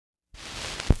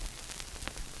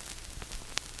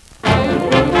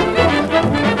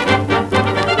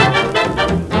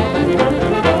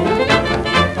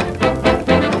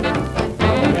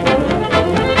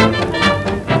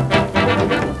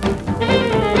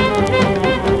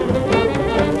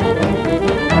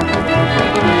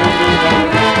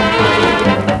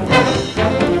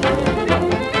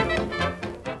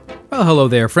hello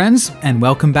there, friends, and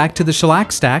welcome back to the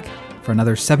Shellac Stack for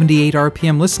another 78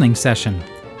 RPM listening session.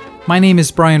 My name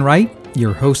is Brian Wright,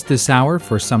 your host this hour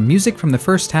for some music from the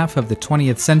first half of the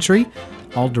 20th century,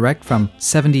 all direct from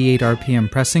 78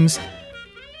 RPM pressings.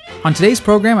 On today's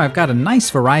program, I've got a nice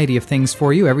variety of things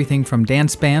for you, everything from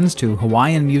dance bands to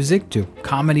Hawaiian music to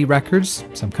comedy records,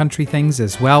 some country things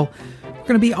as well. We're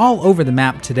going to be all over the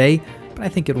map today, but I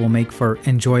think it will make for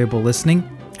enjoyable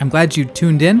listening. I'm glad you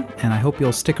tuned in, and I hope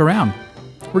you'll stick around.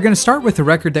 We're going to start with a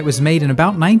record that was made in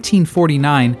about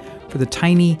 1949 for the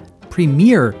tiny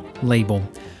Premier label.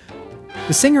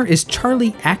 The singer is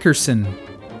Charlie Ackerson,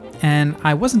 and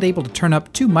I wasn't able to turn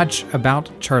up too much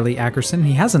about Charlie Ackerson.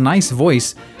 He has a nice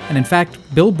voice, and in fact,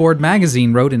 Billboard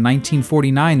magazine wrote in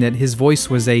 1949 that his voice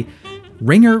was a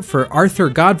ringer for Arthur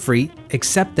Godfrey,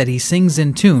 except that he sings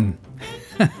in tune.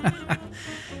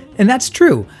 And that's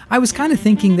true. I was kind of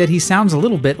thinking that he sounds a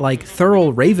little bit like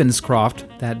Thurl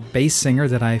Ravenscroft, that bass singer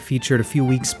that I featured a few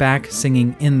weeks back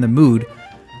singing In the Mood,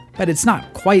 but it's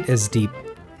not quite as deep.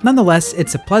 Nonetheless,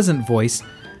 it's a pleasant voice,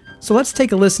 so let's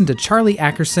take a listen to Charlie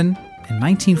Ackerson in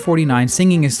 1949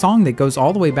 singing a song that goes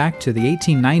all the way back to the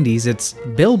 1890s. It's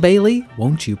Bill Bailey,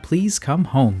 Won't You Please Come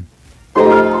Home?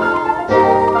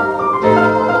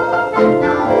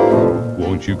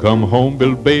 Won't you come home,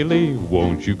 Bill Bailey?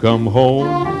 Won't you come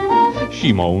home?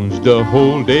 She moans the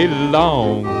whole day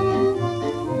long.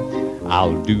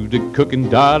 I'll do the cooking,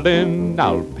 darling,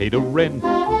 I'll pay the rent.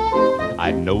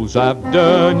 I knows I've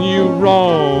done you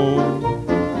wrong.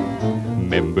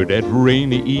 Remember that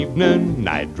rainy evening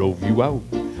I drove you out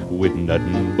with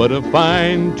nothing but a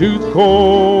fine-tooth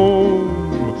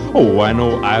comb. Oh, I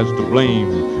know I's to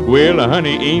blame. Well,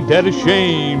 honey, ain't that a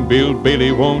shame? Bill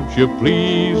Bailey, won't you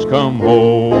please come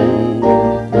home?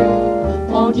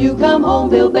 Won't you come home,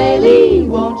 Bill Bailey?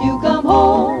 Won't you come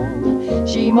home?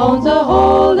 She moans the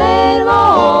whole day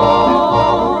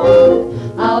long.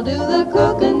 I'll do the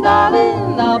cooking,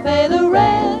 darling, I'll pay the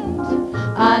rent.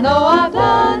 I know I've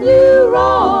done you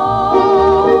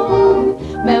wrong.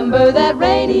 Remember that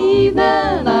rainy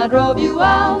evening I drove you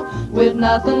out with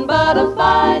nothing but a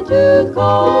fine-tooth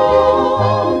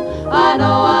comb. I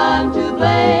know I'm to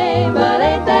blame, but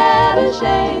ain't that a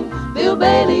shame? Bill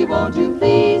Bailey, won't you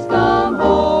please come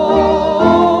home?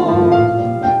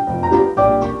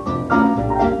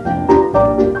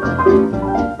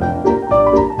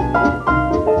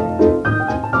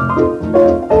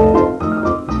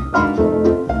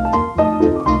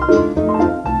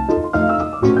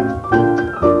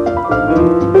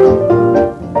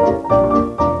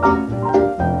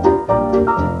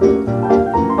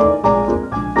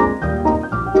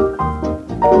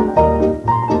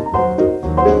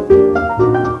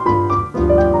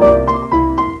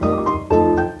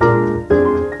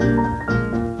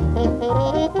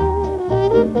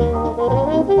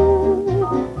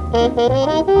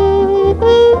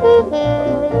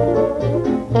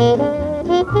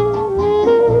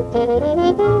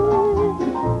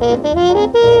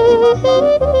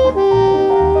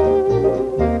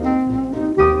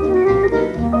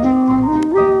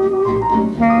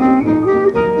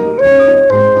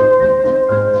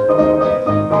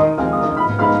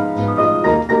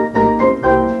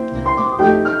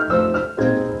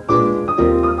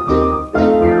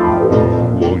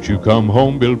 Come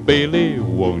home, Bill Bailey,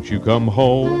 won't you come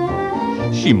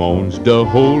home? She moans the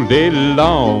whole day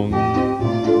long.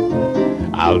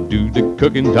 I'll do the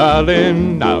cooking,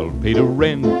 darling, I'll pay the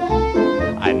rent.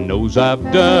 I knows I've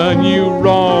done you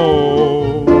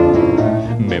wrong.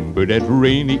 Remember that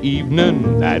rainy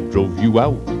evening I drove you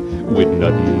out with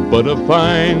nothing but a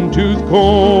fine-tooth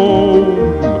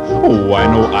comb. Oh, I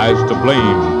know I's to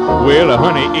blame. Well,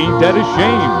 honey, ain't that a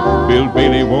shame? Bill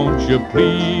Bailey, won't you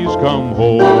please come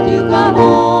home? Won't you come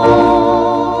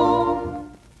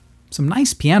home? Some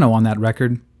nice piano on that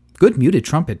record. Good muted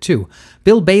trumpet, too.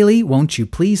 Bill Bailey, Won't You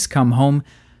Please Come Home?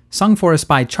 Sung for us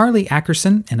by Charlie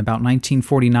Ackerson in about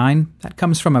 1949. That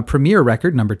comes from a Premier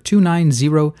record, number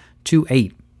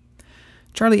 29028.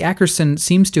 Charlie Ackerson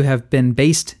seems to have been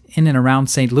based in and around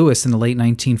St. Louis in the late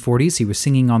 1940s. He was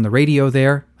singing on the radio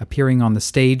there, appearing on the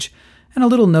stage, and a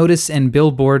little notice in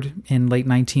Billboard in late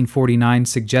 1949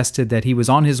 suggested that he was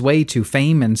on his way to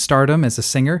fame and stardom as a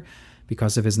singer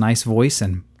because of his nice voice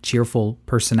and cheerful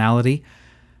personality.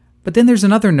 But then there's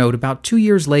another note about 2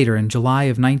 years later in July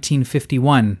of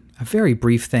 1951, a very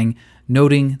brief thing,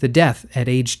 noting the death at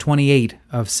age 28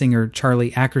 of singer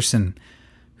Charlie Ackerson,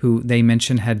 who they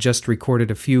mentioned had just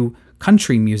recorded a few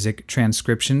country music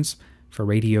transcriptions for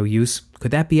radio use.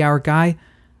 Could that be our guy?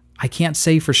 I can't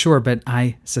say for sure, but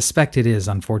I suspect it is,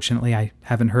 unfortunately. I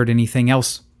haven't heard anything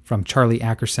else from Charlie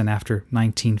Ackerson after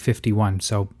 1951,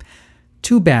 so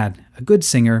Too bad, a good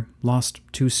singer lost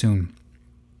too soon.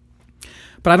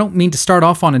 But I don't mean to start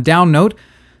off on a down note.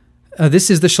 This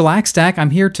is the Shellac Stack. I'm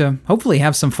here to hopefully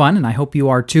have some fun, and I hope you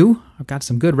are too. I've got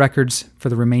some good records for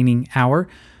the remaining hour.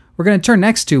 We're going to turn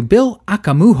next to Bill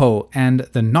Akamuho and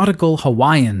the Nautical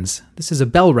Hawaiians. This is a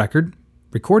Bell record,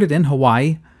 recorded in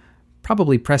Hawaii,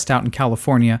 probably pressed out in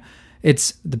California.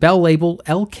 It's the Bell label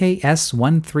LKS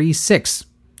 136.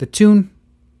 The tune,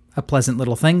 a pleasant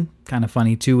little thing, kind of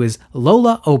funny too, is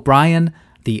Lola O'Brien,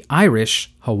 the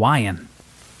Irish Hawaiian.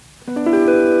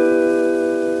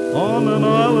 On an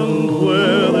island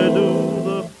where they do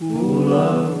the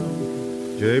hula,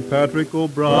 J. Patrick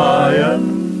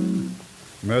O'Brien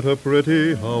met a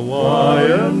pretty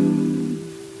Hawaiian.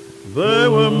 They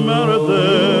were married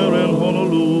there in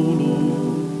Honolulu.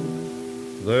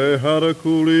 They had a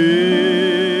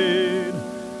coolie.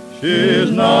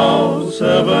 She's now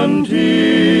 17.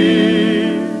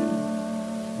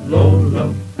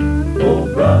 Lola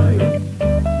O'Brien,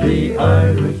 the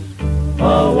Irish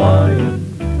Hawaiian,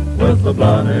 with the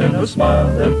blonde in her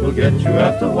smile that will get you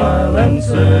after a while and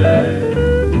say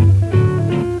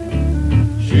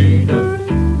she does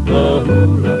the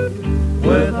hula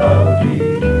without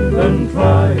even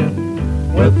trying,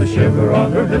 with the shiver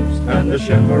on her hips and the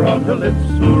shimmer on her lips.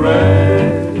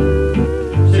 Hooray!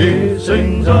 She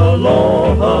sings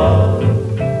aloha,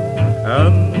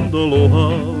 and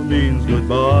aloha means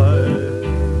goodbye,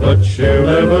 but she'll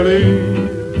never leave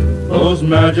those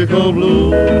magical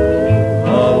blue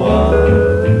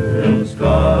Hawaiian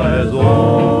skies.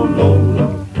 Oh, Lola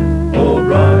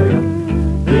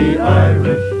O'Brien, the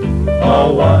Irish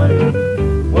Hawaiian,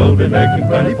 will be making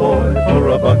plenty boys for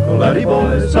a buckle laddie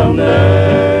boy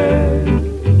someday.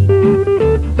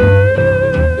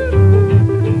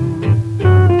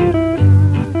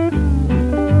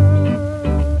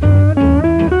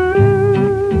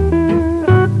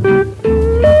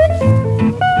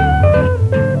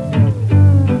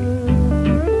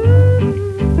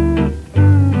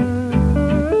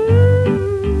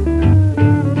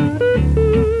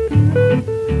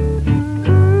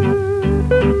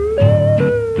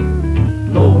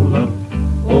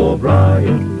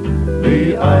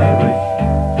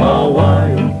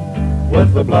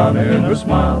 The blonde in her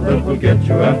smile that will get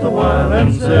you after a while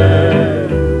and say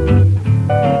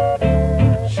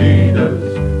she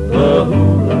does the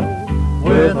hula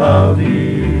without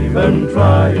even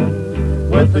trying,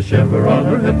 with the shiver on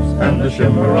her hips and the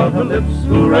shimmer on her lips.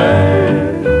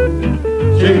 Hooray!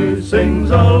 She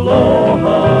sings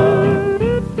aloha,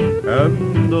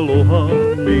 and aloha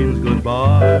means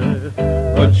goodbye,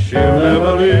 but she'll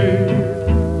never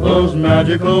leave those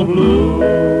magical blue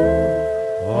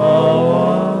Hawaiian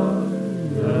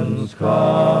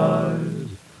skies.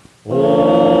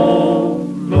 Oh,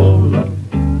 Lola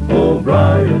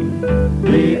O'Brien,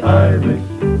 the Irish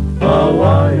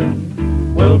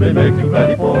Hawaiian, will be making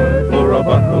laddie boy for a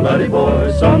buckle laddie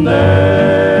boy someday.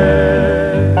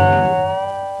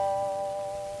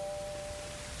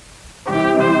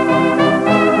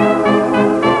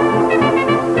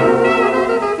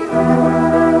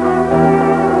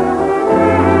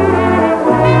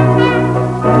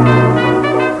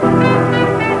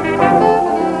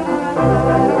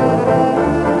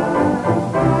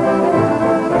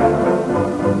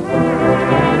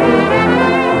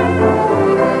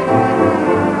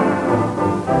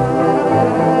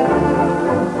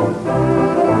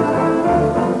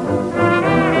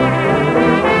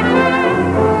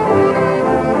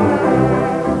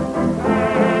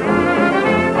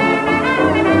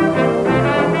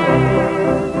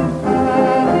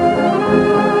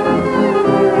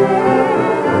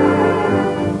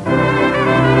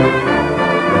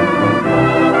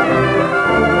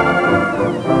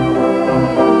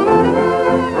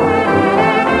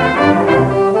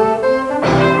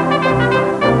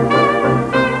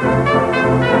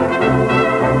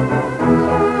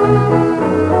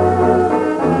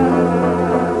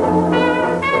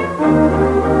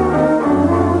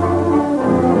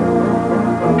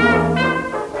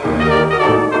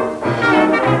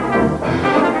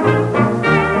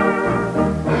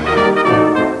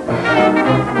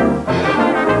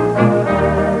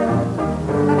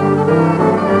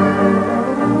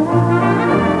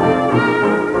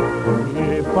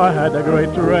 I had a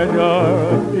great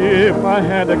treasure, if I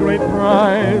had a great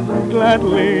prize,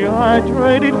 gladly I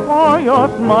trade it for your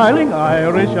smiling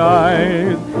Irish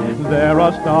eyes. There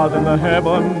are stars in the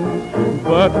heavens,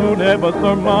 but who'd ever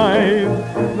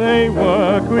surmise they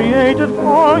were created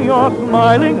for your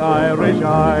smiling Irish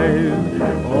eyes.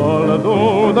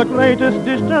 Although the greatest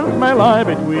distance may lie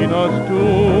between us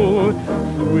two,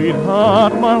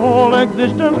 Sweetheart, my whole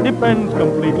existence depends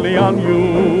completely on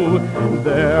you.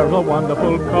 There's a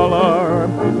wonderful color,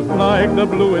 like the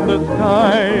blue in the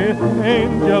sky.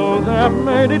 Angels have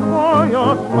made it for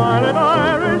your smiling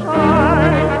Irish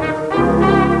eyes.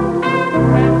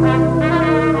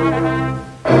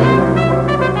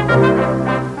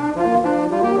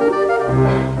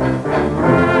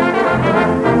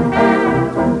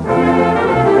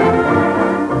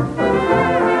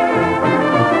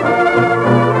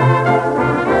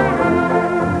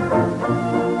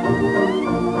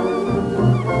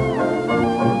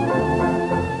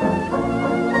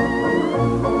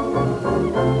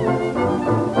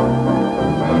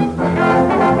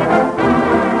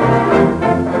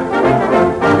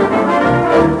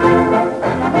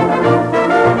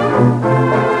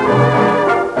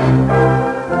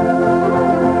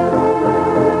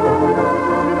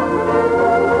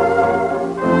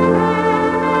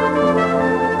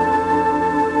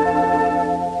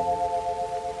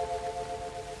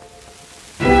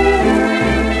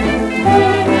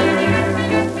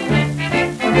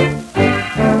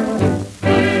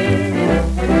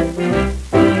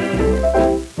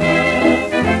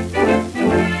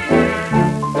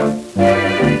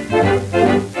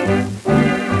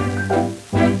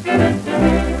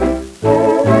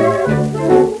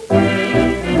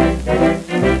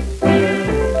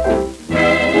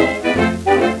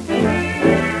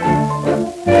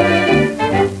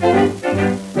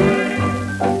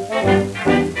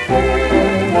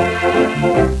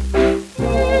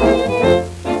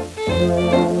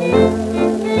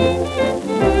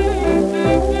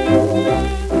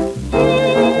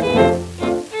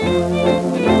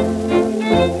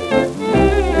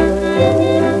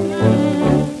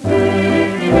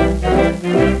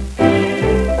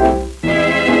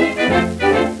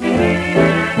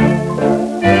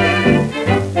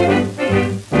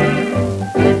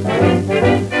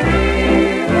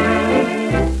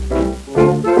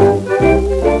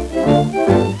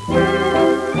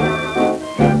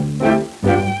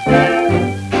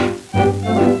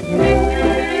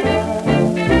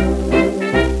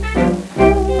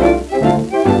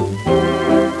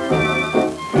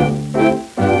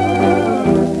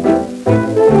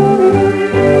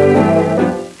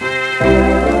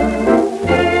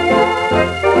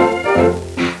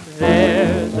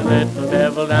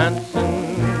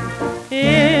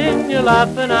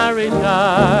 laughing Irish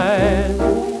eyes,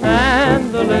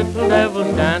 and the little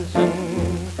devil's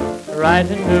dancing right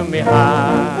into me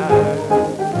heart.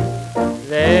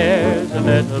 There's a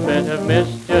little bit of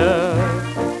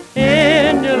mischief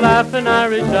in your laughing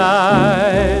Irish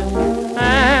eyes,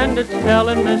 and it's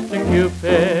telling Mr.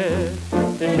 Cupid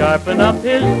to sharpen up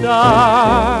his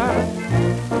dart.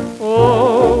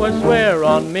 Oh, I swear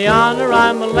on me honor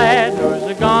I'm a lad who's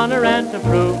a goner, and to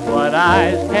prove what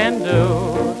eyes can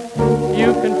do,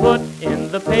 you can put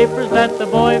in the papers that the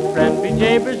boyfriend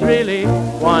Jabers really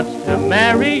wants to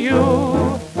marry you.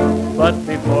 But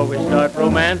before we start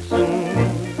romancing,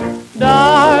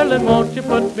 darling, won't you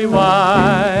put me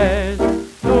wise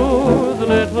to the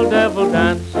little devil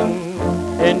dancing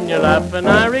in your laughing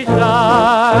Irish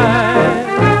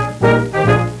eyes?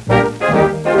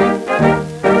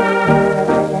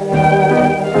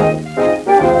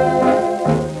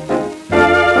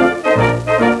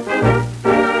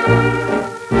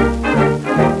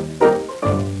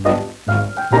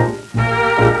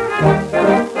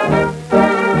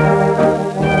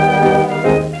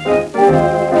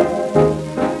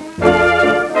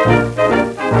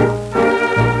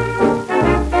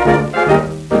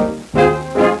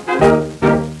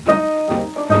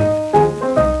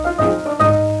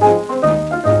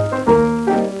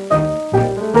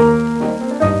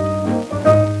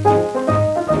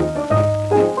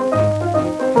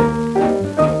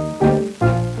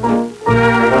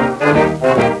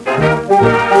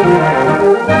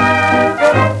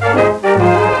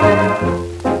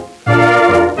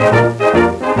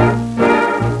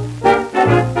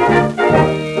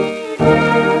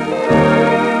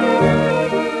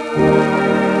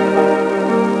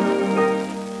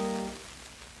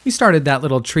 Started that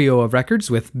little trio of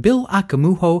records with Bill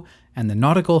Akamuho and the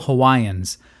Nautical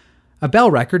Hawaiians, a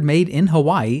Bell record made in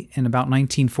Hawaii in about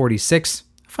 1946,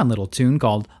 a fun little tune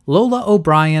called Lola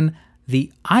O'Brien,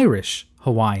 the Irish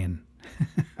Hawaiian.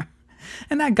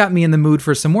 And that got me in the mood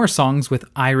for some more songs with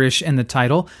Irish in the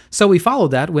title, so we followed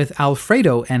that with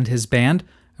Alfredo and his band,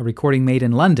 a recording made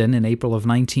in London in April of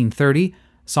 1930,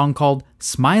 a song called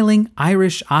Smiling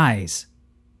Irish Eyes.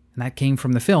 And that came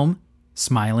from the film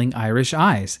Smiling Irish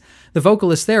Eyes. The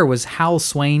vocalist there was Hal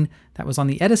Swain. That was on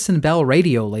the Edison Bell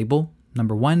radio label,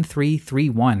 number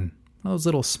 1331. Those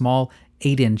little small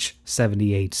 8-inch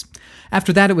 78s.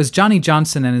 After that, it was Johnny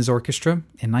Johnson and his orchestra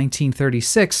in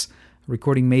 1936, a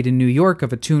recording made in New York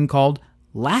of a tune called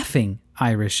Laughing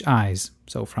Irish Eyes.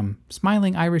 So from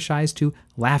Smiling Irish Eyes to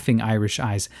Laughing Irish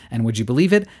Eyes. And would you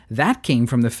believe it? That came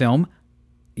from the film,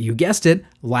 you guessed it,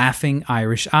 Laughing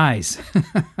Irish Eyes.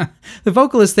 The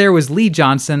vocalist there was Lee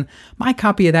Johnson. My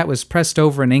copy of that was pressed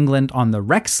over in England on the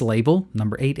Rex label,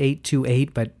 number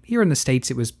 8828, but here in the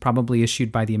States it was probably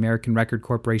issued by the American Record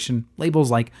Corporation, labels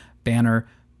like Banner,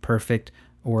 Perfect,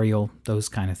 Oriole, those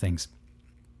kind of things.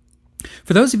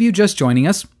 For those of you just joining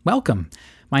us, welcome.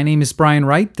 My name is Brian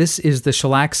Wright. This is the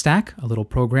Shellac Stack, a little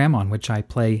program on which I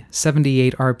play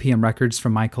 78 RPM records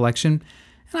from my collection,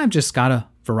 and I've just got a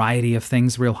variety of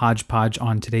things, real hodgepodge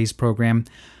on today's program.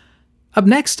 Up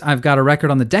next, I've got a record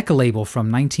on the Decca label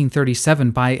from 1937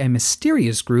 by a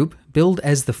mysterious group billed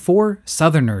as the Four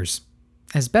Southerners.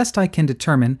 As best I can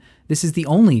determine, this is the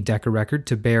only Decca record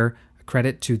to bear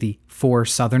credit to the Four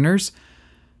Southerners.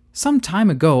 Some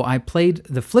time ago, I played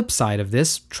the flip side of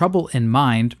this, Trouble in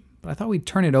Mind, but I thought we'd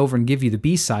turn it over and give you the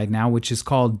B-side now, which is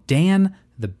called Dan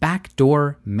the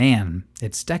Backdoor Man.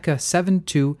 It's Decca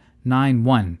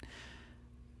 7291.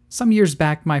 Some years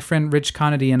back, my friend Rich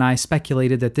Conity and I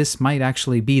speculated that this might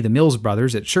actually be the Mills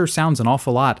Brothers. It sure sounds an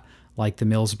awful lot like the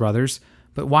Mills Brothers,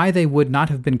 but why they would not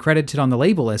have been credited on the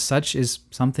label as such is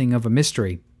something of a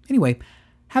mystery. Anyway,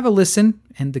 have a listen,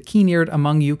 and the keen-eared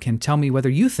among you can tell me whether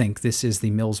you think this is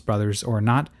the Mills Brothers or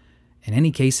not. In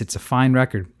any case, it's a fine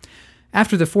record.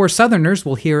 After the Four Southerners,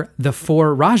 we'll hear The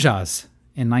Four Rajas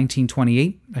in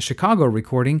 1928, a Chicago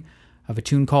recording of a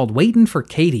tune called Waitin' for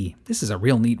Katie. This is a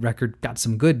real neat record, got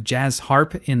some good jazz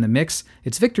harp in the mix.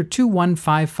 It's Victor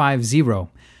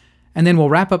 21550. And then we'll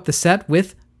wrap up the set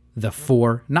with The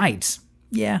Four Nights.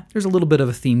 Yeah, there's a little bit of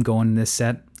a theme going in this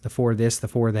set. The Four this, the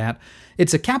Four that.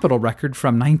 It's a Capitol record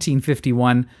from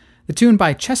 1951. The tune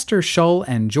by Chester Shull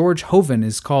and George Hoven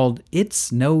is called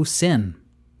It's No Sin.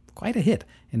 Quite a hit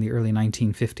in the early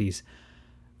 1950s.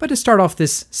 But to start off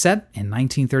this set in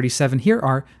 1937, here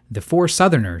are the Four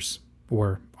Southerners.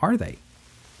 Or are they?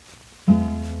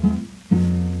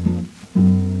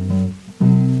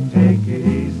 Take it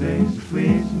easy,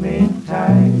 squeeze me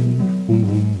tight.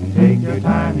 Take your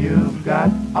time, you've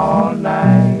got all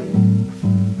night.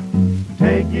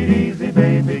 Take it easy,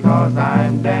 baby, 'cause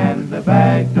I'm Dan the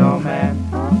Backdoor Man.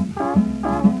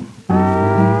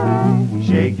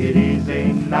 Shake it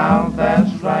easy, now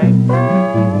that's right.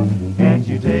 Can't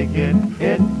you take it?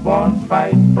 It won't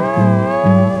fight.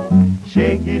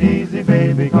 Shake it easy,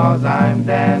 baby, 'cause I'm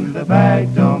Dan the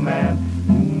Backdoor Man.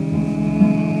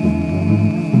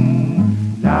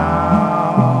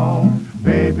 Now,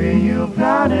 baby, you've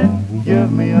got it.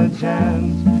 Give me a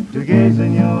chance to gaze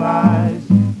in your eyes.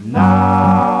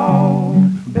 Now,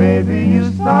 baby,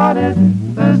 you started.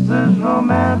 This is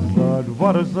romance, but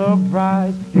what a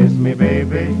surprise. Kiss me,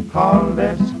 baby, call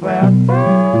it square.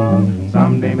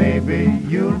 Someday maybe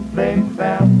you'll play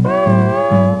fair.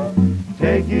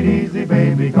 Take it easy,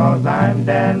 baby, 'cause I'm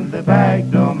Dan the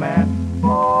Backdoor Man.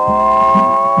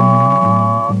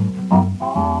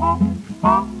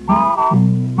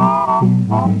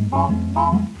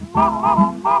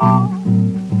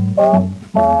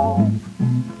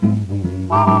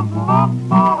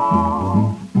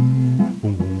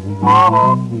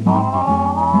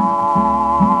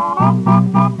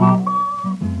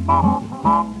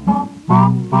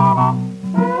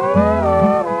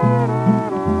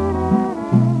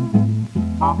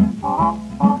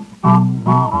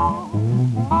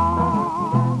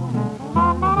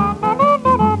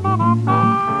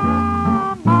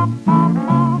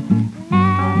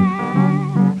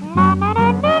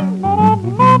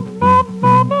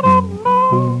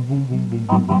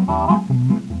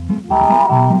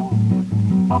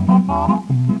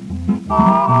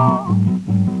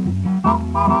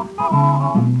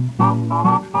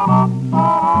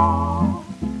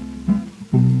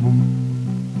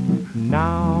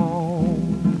 Now,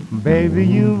 baby,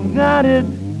 you've got it.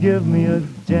 Give me a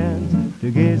chance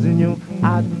to gaze in your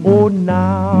eyes. Oh,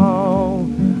 now,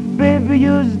 baby,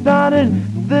 you started.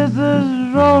 This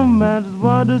is romance.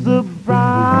 What a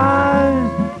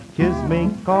surprise. Kiss me,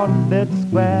 call it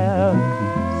square.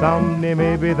 Someday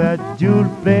maybe that you'll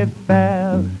play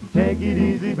fair. Take it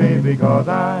easy, baby, 'cause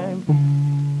I'm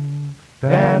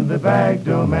Dan the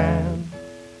Backdoor Man.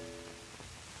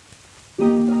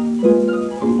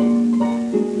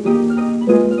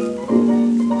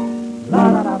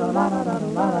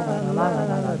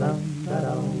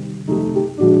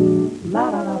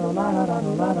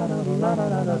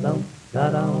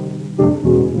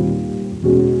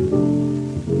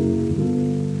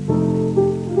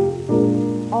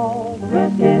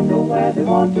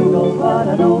 want to go, but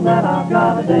I know that I've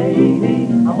got a lady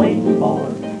I'm waiting for.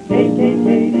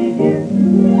 Katie here.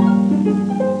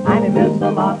 I may miss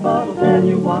a lot, but I'll tell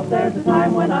you what, there's a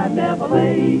time when I've never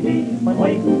lady when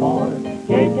waiting for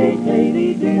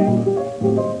Katie dear.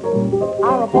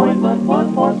 Our appointment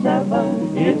was for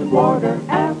 7, it's a quarter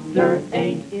after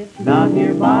 8. It's not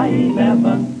here by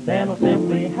 11, then I'll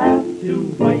simply have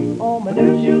to wait. Oh, my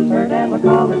new shoes hurt and my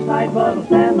collar's tight, but I'll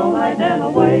stand all night and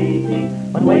I'll wait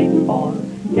when waiting for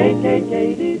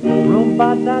Katie.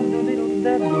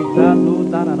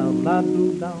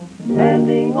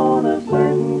 Standing on a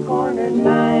certain corner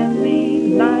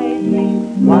nightly,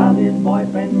 while his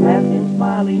boyfriend passed him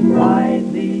smiling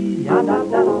brightly.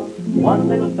 One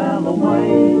little fell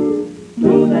away,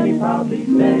 to them he proudly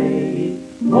stayed.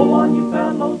 Go on, you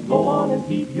fellows, go on and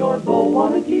keep yours, go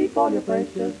on and keep all your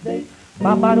precious days.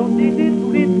 Papa do dee dee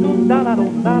do dee do da da do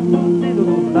da do dee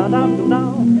do da da do da.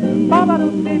 Papa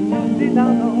do dee do dee da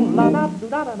do la da do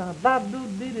da da da da do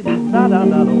dee dee do da da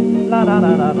da do la da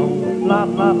da da do la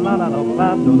la la da do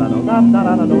la do da do da da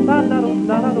da do da da do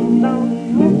da da do da.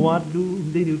 What do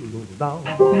dee do do da?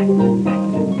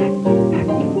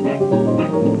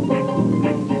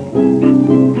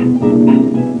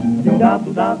 Do da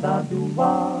do da da do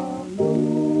wa.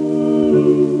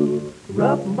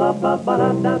 Rup ba ba ba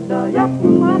da da da ya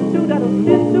ma do da do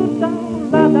da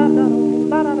la da da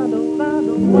la da da do la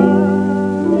do wa.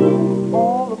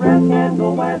 All the rest can't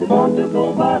go where they want to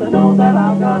go, but I know that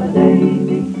I've got a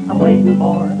lady I'm waiting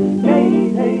for.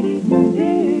 Katie, dear.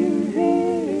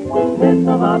 It's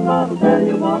a lot, but I'll tell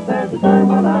you what, there's a time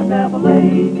when I've never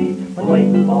lady I'm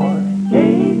waiting for.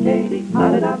 Katie,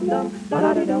 da-da-dum-dum,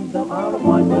 da-da-dum-dum. Our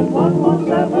appointment was for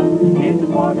 7, it's a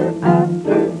quarter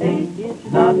after 8.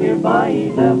 It's not here by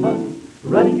 11.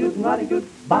 Running good, naughty good,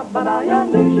 ba-ba-da-ya.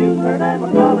 New shoes hurt and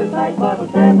my collar's tight, but I'll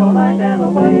stand all night and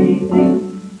I'm waiting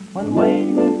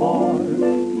for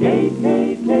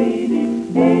Katie,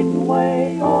 it's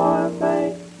way or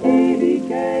pay,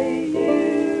 ABK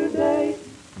year day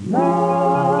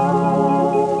now.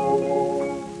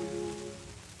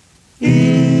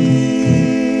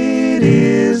 It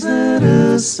isn't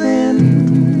a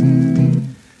sin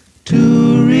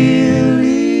to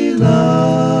really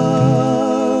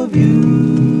love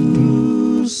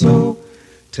you, so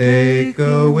take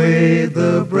away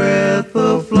the breath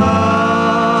of flowers.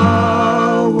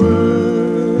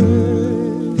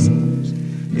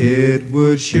 It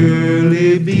would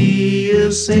surely be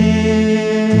a sin.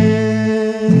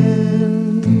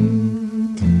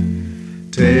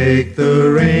 Take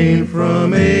the rain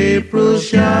from April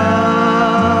showers.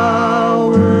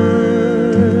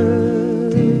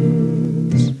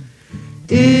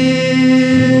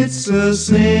 It's a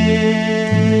sin.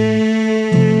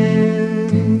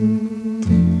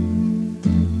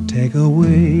 Take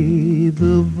away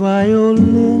the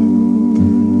violins,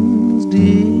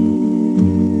 dear,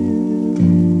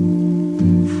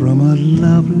 from a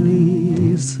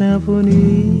lovely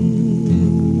symphony.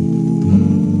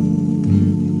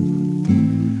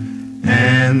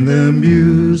 And the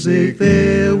music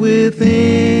there within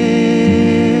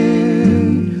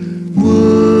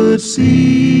would cease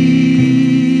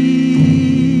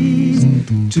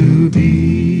to be.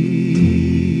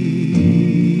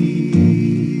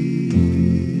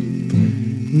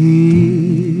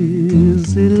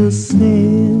 Is it a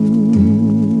sin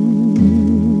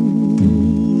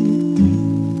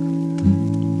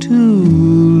to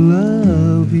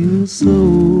love you so?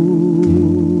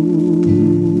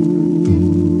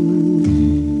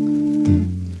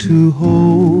 To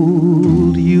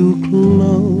hold you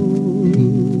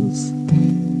close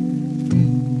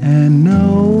and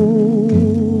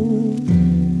know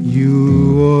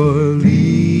you are leaving.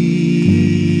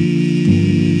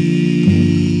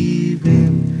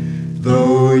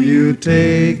 Though you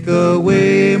take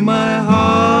away my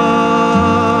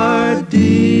heart,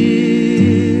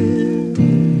 dear,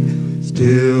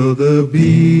 still the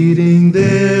beating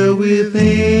there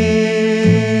within.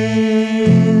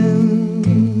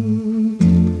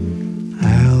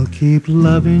 Keep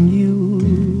loving you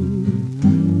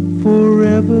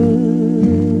forever,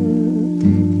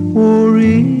 or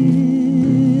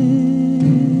it's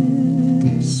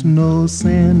no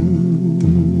sin.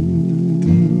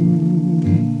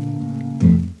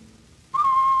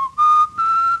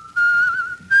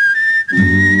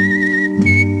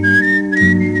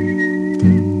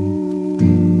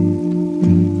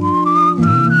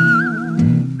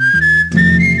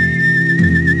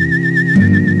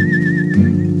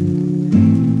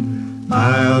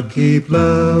 I'll keep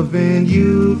loving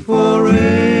you forever,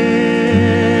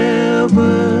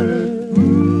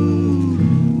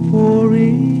 for it's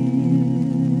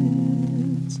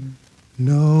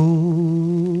no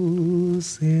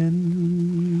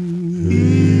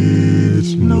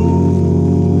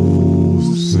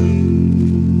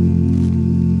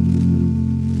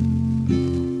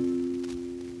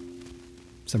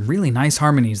Some really nice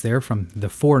harmonies there from the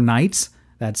Four Knights.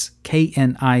 That's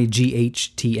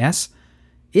Knights.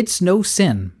 It's No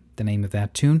Sin, the name of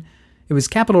that tune. It was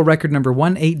Capitol record number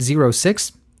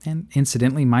 1806, and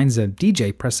incidentally, mine's a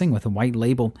DJ pressing with a white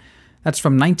label. That's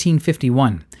from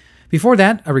 1951. Before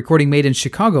that, a recording made in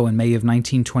Chicago in May of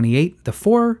 1928, the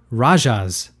Four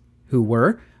Rajas, who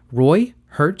were Roy,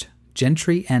 Hurt,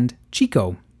 Gentry, and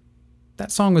Chico. That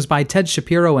song was by Ted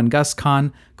Shapiro and Gus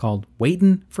Kahn, called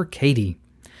Waitin' for Katie.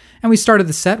 And we started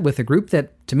the set with a group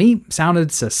that, to me,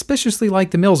 sounded suspiciously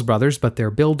like the Mills Brothers, but they're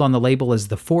billed on the label as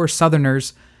the Four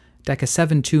Southerners, Decca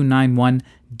 7291,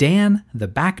 Dan the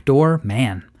Backdoor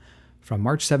Man, from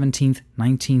March 17th,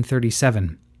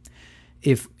 1937.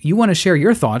 If you want to share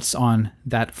your thoughts on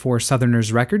that Four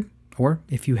Southerners record, or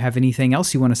if you have anything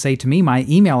else you want to say to me, my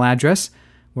email address,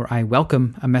 where I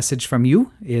welcome a message from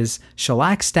you, is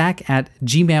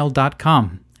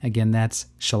shellacstack@gmail.com. Again, that's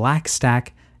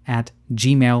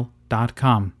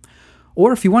shellacstack@gmail.com.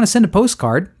 Or if you want to send a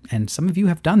postcard, and some of you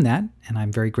have done that, and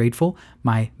I'm very grateful,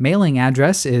 my mailing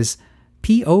address is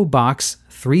P.O. Box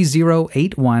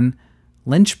 3081,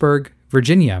 Lynchburg,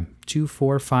 Virginia,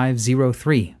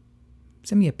 24503.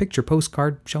 Send me a picture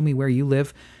postcard, show me where you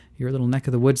live, your little neck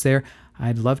of the woods there.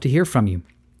 I'd love to hear from you.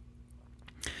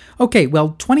 Okay,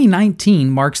 well, 2019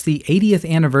 marks the 80th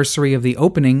anniversary of the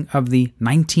opening of the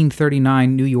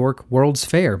 1939 New York World's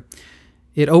Fair.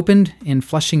 It opened in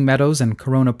Flushing Meadows and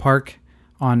Corona Park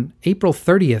on April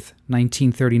 30th,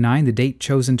 1939, the date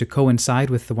chosen to coincide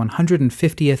with the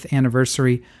 150th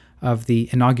anniversary of the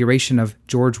inauguration of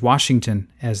George Washington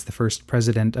as the first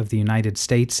president of the United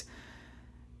States.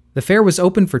 The fair was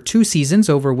open for 2 seasons,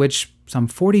 over which some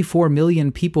 44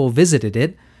 million people visited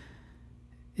it.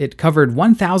 It covered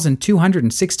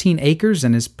 1,216 acres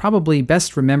and is probably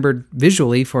best remembered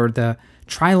visually for the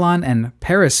Trilon and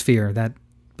Perisphere, that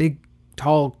big,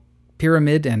 tall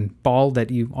pyramid and ball that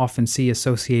you often see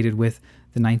associated with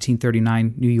the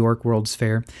 1939 New York World's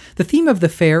Fair. The theme of the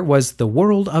fair was the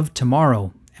world of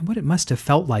tomorrow, and what it must have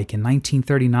felt like in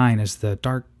 1939 as the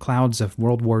dark clouds of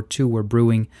World War II were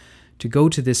brewing, to go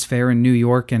to this fair in New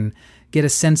York and get a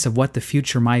sense of what the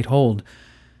future might hold.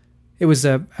 It was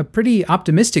a pretty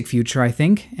optimistic future, I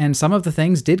think, and some of the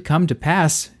things did come to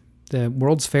pass. The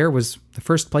World's Fair was the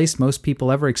first place most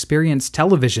people ever experienced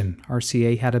television.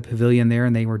 RCA had a pavilion there,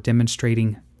 and they were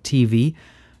demonstrating TV.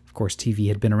 Of course, TV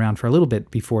had been around for a little bit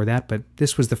before that, but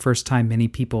this was the first time many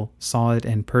people saw it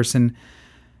in person.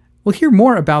 We'll hear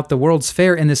more about the World's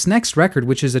Fair in this next record,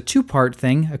 which is a 2-part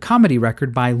thing, a comedy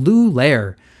record by Lew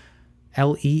Lehr,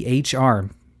 L-E-H-R.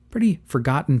 Pretty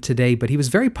forgotten today, but he was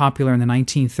very popular in the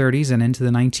 1930s and into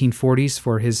the 1940s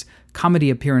for his comedy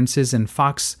appearances in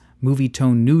Fox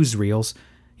movie-tone newsreels.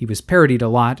 He was parodied a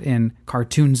lot in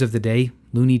cartoons of the day,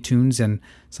 Looney Tunes, and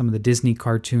some of the Disney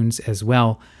cartoons as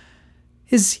well.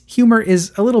 His humor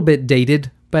is a little bit dated,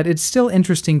 but it's still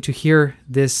interesting to hear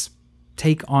this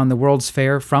take on the World's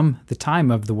Fair from the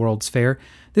time of the World's Fair.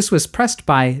 This was pressed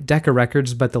by Decca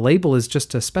Records, but the label is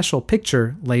just a special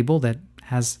picture label that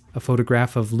has a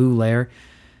photograph of Lew Lehr.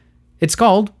 It's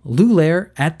called Lew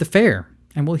Lehr at the Fair,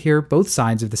 and we'll hear both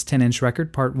sides of this 10-inch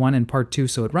record, part 1 and part 2,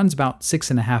 so it runs about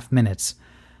 6.5 minutes.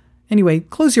 Anyway,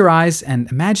 close your eyes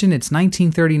and imagine it's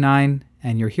 1939,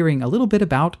 and you're hearing a little bit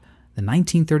about the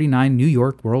 1939 New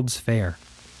York World's Fair.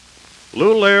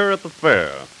 Lew Lehr at the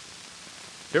fair.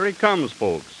 Here he comes,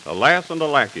 folks, a lass and a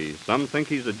lackey. Some think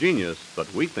he's a genius,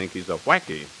 but we think he's a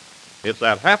wacky. It's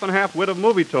that half-and-half wit of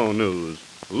movie-tone news.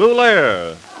 Lew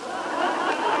Lehr.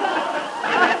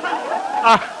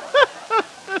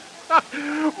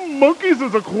 Monkeys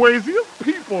is the craziest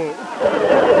people.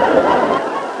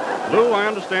 Lew, I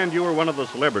understand you were one of the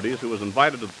celebrities who was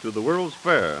invited to the World's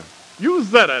Fair. You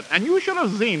said it, and you should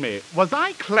have seen me. Was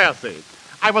I classy?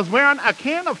 I was wearing a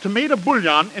can of tomato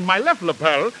bouillon in my left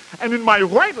lapel, and in my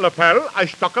right lapel, I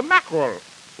stuck a mackerel.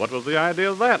 What was the idea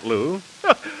of that, Lew?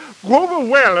 Grover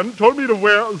Whalen told me to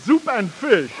wear soup and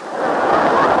fish.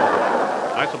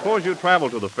 I suppose you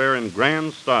traveled to the fair in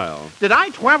grand style. Did I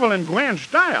travel in grand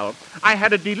style? I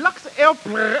had a deluxe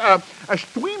airplane, a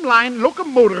streamlined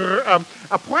locomotive,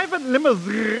 a private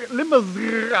limousine.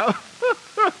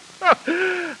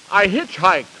 I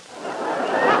hitchhiked.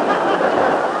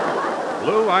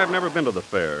 Lew, I've never been to the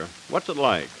fair. What's it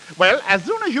like? Well, as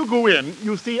soon as you go in,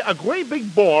 you see a great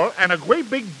big ball and a great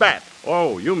big bat.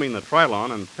 Oh, you mean the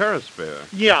Trilon and Perisphere.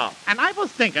 Yeah, and I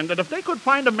was thinking that if they could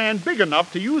find a man big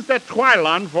enough to use that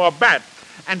Trilon for a bat,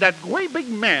 and that great big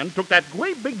man took that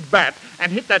great big bat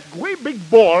and hit that great big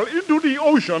ball into the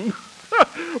ocean,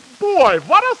 boy,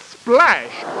 what a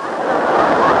splash!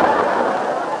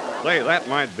 Say, that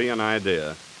might be an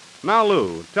idea. Now,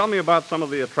 Lou, tell me about some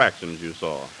of the attractions you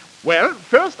saw. Well,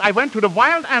 first I went to the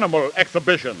wild animal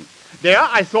exhibition. There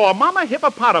I saw a mama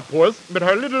hippopotamus with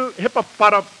her little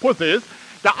hippopotapussies,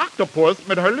 the octopus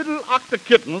with her little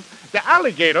octokittens, the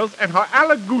alligators and her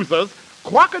allagoosas,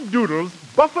 crocodiloodles,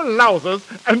 buffalousers,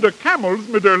 and the camels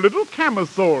with their little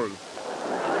camisoles.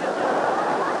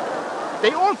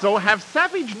 They also have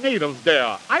savage natives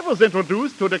there. I was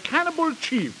introduced to the cannibal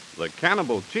chief. The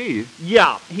cannibal chief?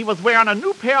 Yeah, he was wearing a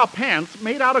new pair of pants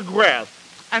made out of grass.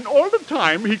 And all the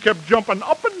time he kept jumping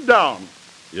up and down.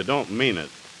 You don't mean it.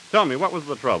 Tell me, what was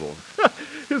the trouble?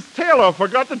 His tailor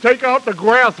forgot to take out the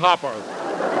grasshoppers.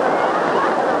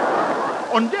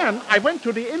 And then I went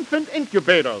to the infant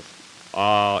incubators.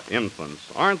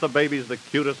 Infants. Aren't the babies the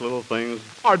cutest little things?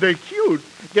 Are they cute?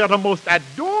 They're the most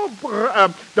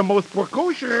adorable, the most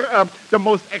precocious, the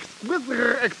most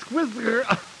exquisite,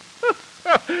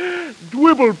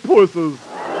 dwibble pusses.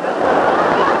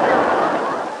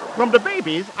 From the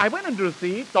babies, I went in to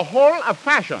see the Hall of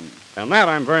Fashion. And that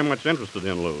I'm very much interested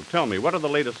in, Lou. Tell me, what are the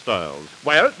latest styles?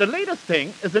 Well, the latest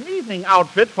thing is an evening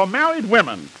outfit for married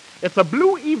women. It's a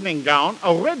blue evening gown,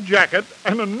 a red jacket,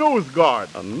 and a nose guard.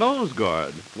 A nose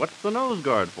guard? What's the nose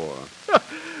guard for?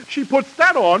 She puts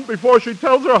that on before she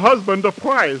tells her husband the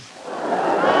price.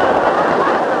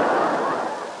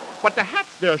 But the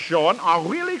hats they're showing are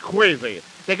really crazy.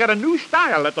 They got a new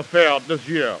style at the fair this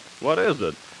year. What is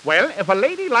it? Well, if a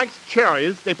lady likes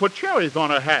cherries, they put cherries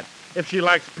on her hat. If she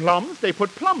likes plums, they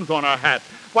put plums on her hat.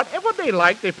 Whatever they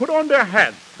like, they put on their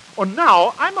hats. And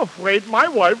now, I'm afraid my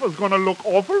wife is going to look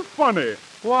awful funny.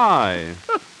 Why?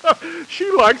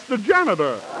 She likes the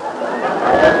janitor.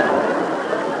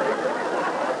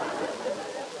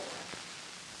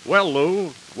 Well,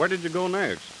 Lou, where did you go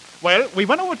next? Well, we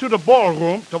went over to the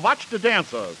ballroom to watch the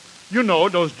dancers. You know,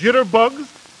 those jitterbugs?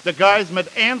 The guys met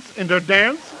ants in their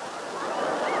dance?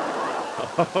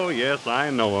 Oh, yes, I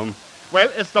know 'em. Well,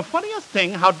 it's the funniest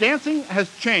thing how dancing has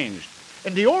changed.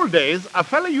 In the old days, a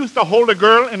fella used to hold a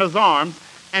girl in his arms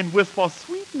and whisper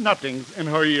sweet nothings in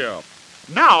her ear.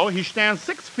 Now he stands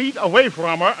 6 feet away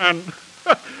from her and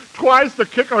tries to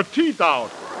kick her teeth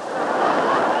out.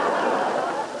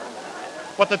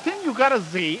 But the thing you gotta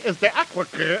see is the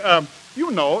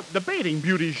the bathing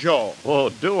beauty show. Oh,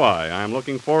 do I? I'm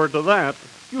looking forward to that.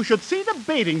 You should see the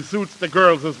bathing suits the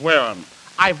girls is wearing.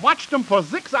 I watched them for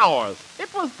 6 hours.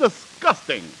 It was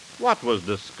disgusting. What was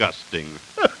disgusting?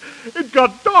 It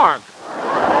got dark.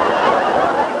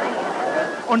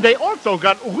 And they also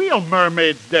got real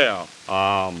mermaids there.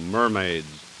 Mermaids.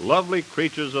 Lovely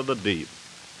creatures of the deep.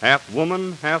 Half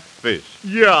woman, half fish.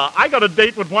 Yeah, I got a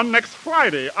date with one next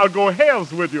Friday. I'll go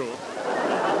halves with you.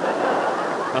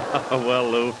 Well,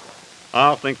 Lou,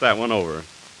 I'll think that one over.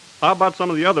 How about some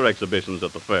of the other exhibitions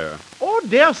at the fair? Oh,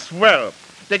 they're swell.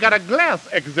 They got a glass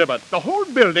exhibit. The whole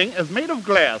building is made of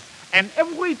glass, and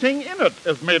everything in it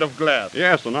is made of glass.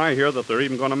 Yes, and I hear that they're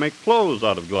even going to make clothes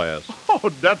out of glass. Oh,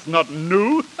 that's not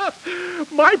new.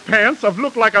 My pants have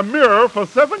looked like a mirror for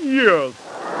 7 years.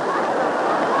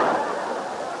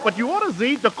 But you ought to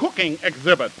see the cooking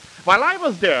exhibit. While I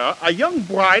was there, a young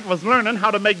bride was learning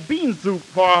how to make bean soup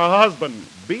for her husband.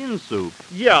 Bean soup?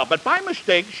 Yeah, but by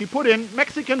mistake, she put in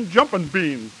Mexican jumping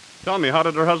beans. Tell me, how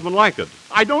did her husband like it?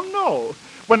 I don't know.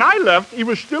 When I left, he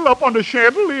was still up on the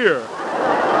chandelier.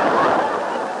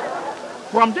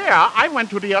 From there, I went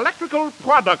to the Electrical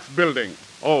Products Building.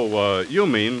 Oh, you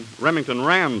mean Remington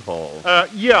Rand Hall.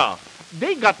 Yeah.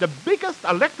 They got the biggest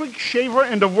electric shaver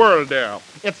in the world there.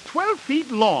 It's 12 feet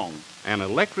long. An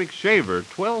electric shaver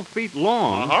 12 feet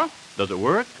long? Uh-huh. Does it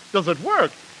work? Does it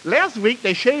work? Last week,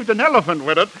 they shaved an elephant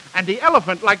with it, and the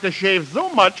elephant liked to shave so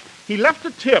much, he left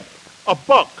a tip. A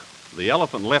buck. The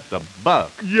elephant left a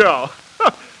buck? Yeah.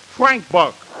 Frank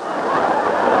Buck.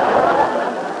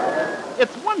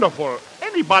 It's wonderful.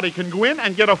 Anybody can go in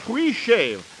and get a free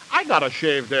shave. I got a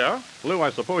shave there. Lou,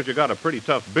 I suppose you got a pretty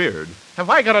tough beard. Have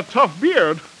I got a tough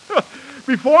beard?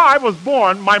 Before I was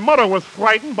born, my mother was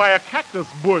frightened by a cactus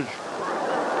bush.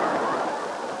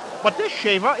 But this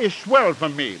shaver is swell for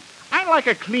me. I like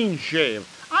a clean shave.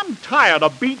 I'm tired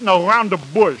of beating around the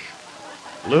bush.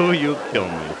 Lou, you kill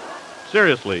me.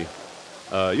 Seriously,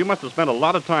 you must have spent a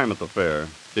lot of time at the fair.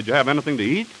 Did you have anything to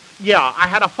eat? Yeah, I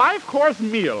had a 5-course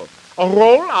meal. A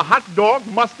roll, a hot dog,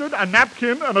 mustard, a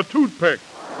napkin, and a toothpick.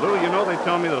 Lou, you know they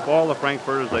tell me that if all the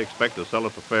frankfurters they expect to sell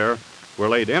at the fair were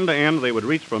laid end to end, they would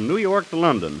reach from New York to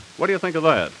London. What do you think of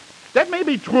that? That may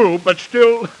be true, but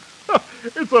still,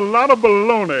 it's a lot of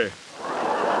baloney.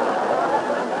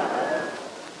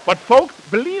 But folks,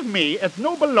 believe me, it's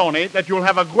no baloney that you'll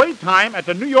have a great time at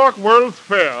the New York World's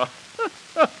Fair.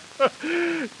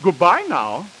 Goodbye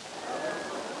now.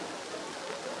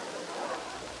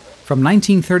 From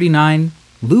 1939,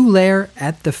 Lou Lair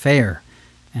at the Fair.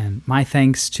 And my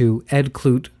thanks to Ed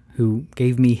Clute, who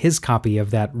gave me his copy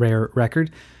of that rare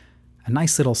record. A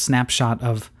nice little snapshot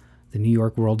of the New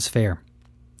York World's Fair.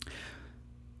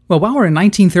 Well, while we're in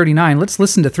 1939, let's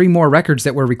listen to 3 more records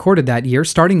that were recorded that year,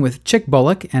 starting with Chick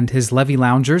Bullock and his Levee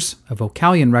Loungers, a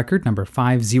Vocalion record, number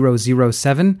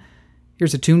 5007.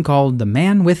 Here's a tune called The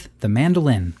Man with the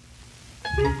Mandolin.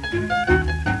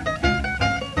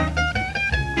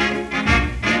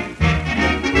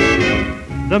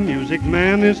 The music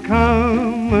man is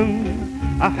coming,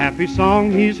 a happy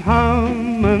song he's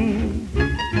humming.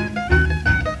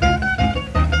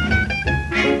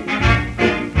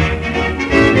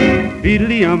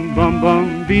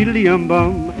 Beedly-um-bum-bum,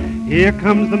 beedly-um-bum, here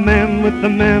comes the man with the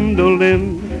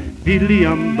mandolin.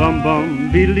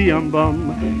 Beedly-um-bum-bum,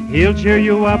 beedly-um-bum, he'll cheer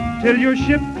you up till your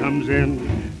ship comes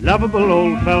in. Lovable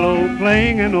old fellow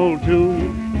playing an old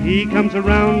tune, he comes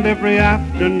around every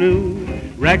afternoon.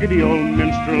 Raggedy old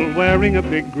minstrel wearing a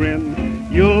big grin,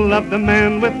 you'll love the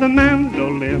man with the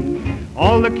mandolin.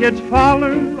 All the kids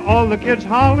holler, all the kids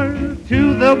holler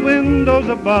to the windows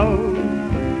above.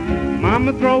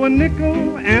 Mama throw a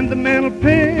nickel and the man'll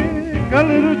pick a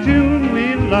little tune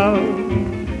we love.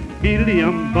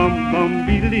 Beedly-um-bum-bum,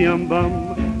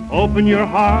 beedly-um-bum, open your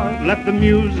heart, let the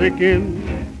music in.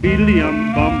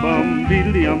 Beedly-um-bum-bum,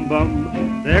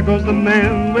 beedly-um-bum, there goes the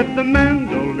man with the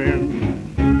mandolin.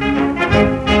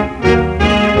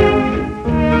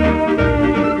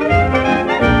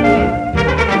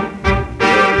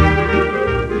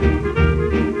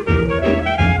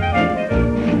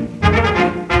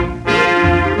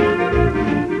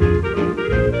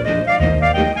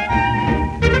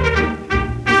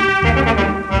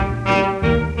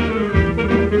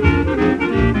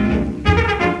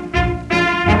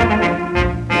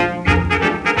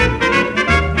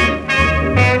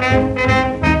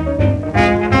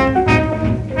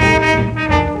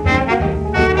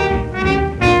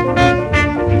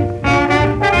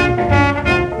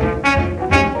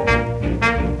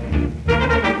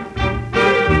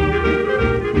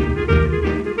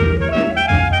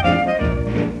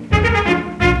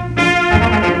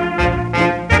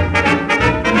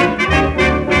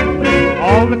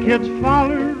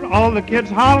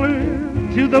 Kids holler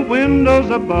to the windows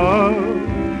above.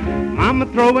 Mama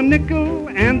throw a nickel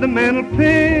and the man'll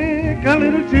pick a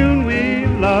little tune we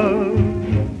love.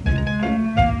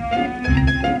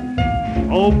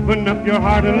 Open up your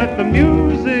heart and let the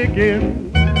music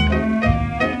in.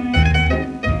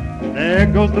 There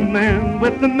goes the man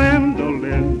with the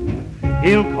mandolin.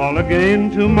 He'll call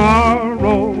again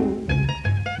tomorrow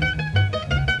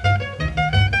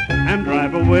and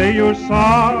drive away your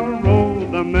sorrow.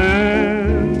 The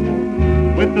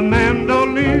man with the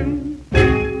mandolin.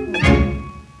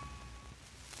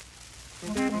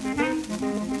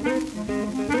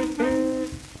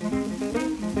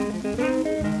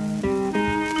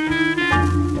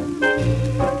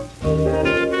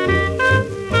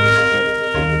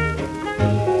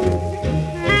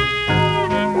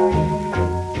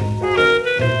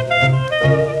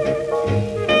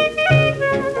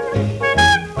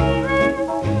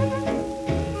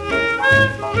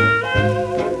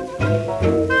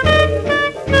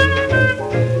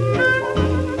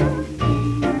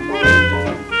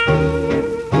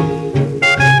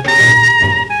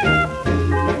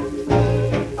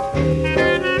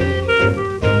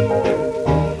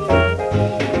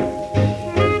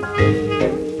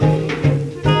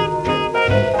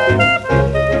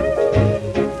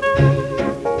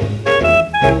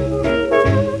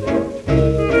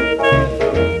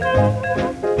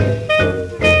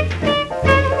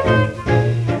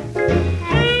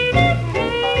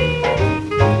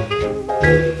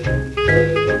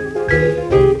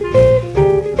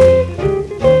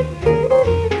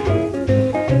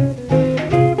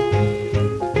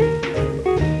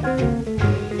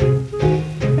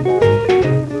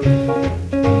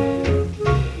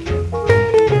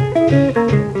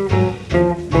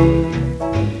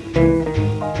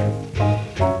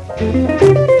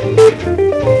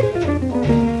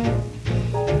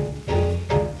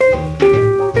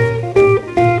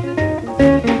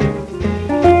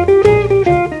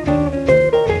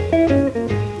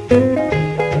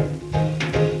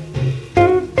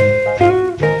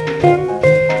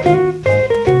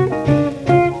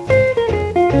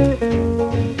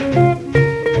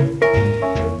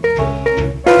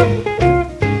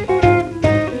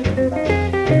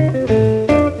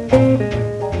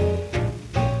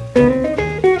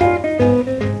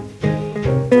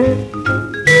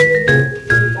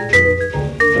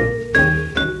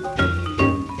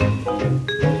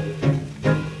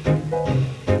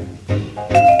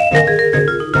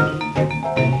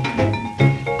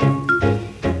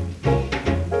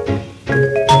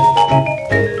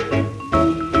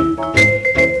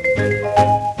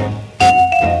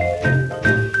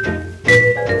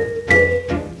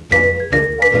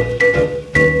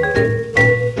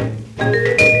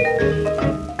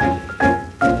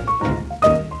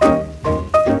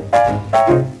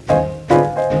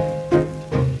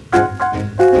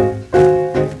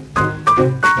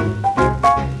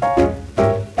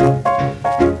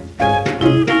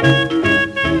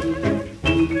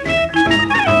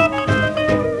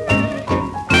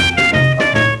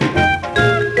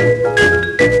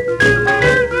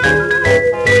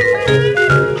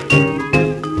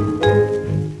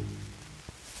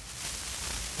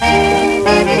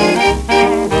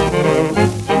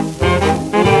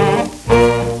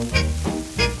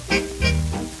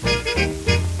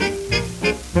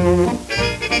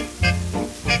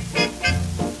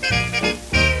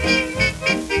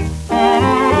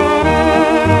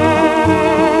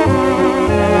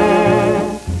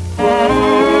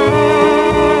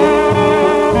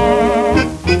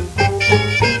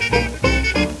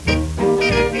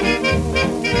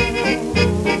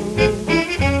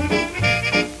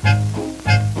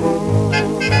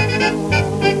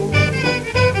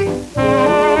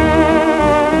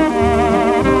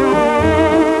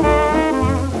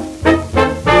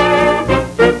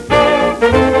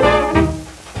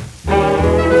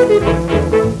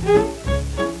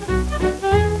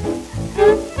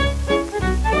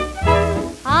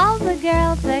 All the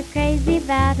girls are crazy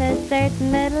about a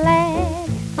certain little lad.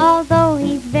 Although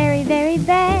he's very, very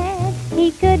bad,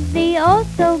 he could be oh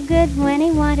so good when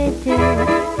he wanted to.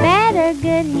 Bad or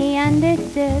good, he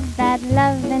understood that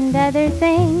love and other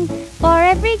things. For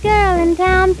every girl in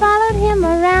town followed him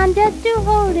around just to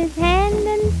hold his hand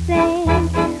and sing.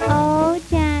 Oh,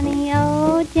 Johnny,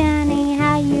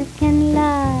 how you can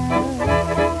love.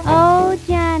 Oh,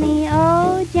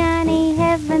 Johnny,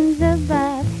 heavens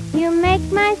above. You make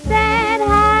my sad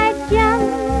heart jump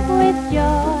with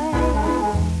joy.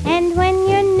 And when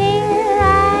you're near,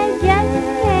 I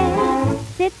just can't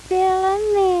sit still a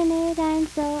minute. I'm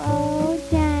so, oh,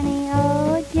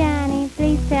 Johnny,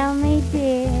 please tell me,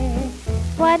 dear,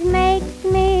 what makes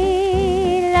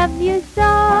me love you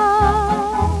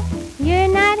so? You're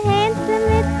not handsome,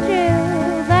 it's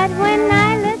true, but when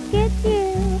I look at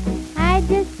you, I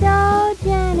just, oh,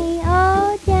 Johnny, uh-oh.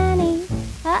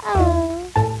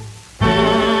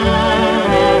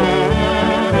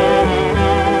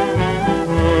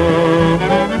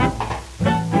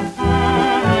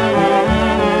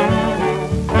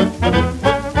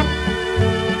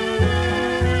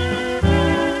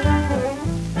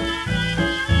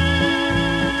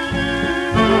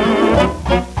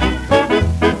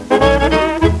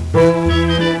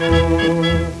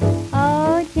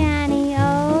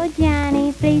 Oh,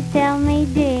 Johnny, please tell me,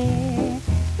 dear,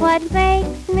 what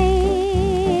makes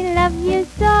me love you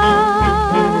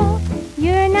so?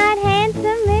 You're not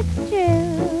handsome, it's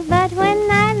true, but when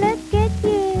I look at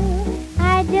you,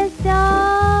 I just,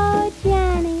 oh,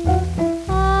 Johnny, oh.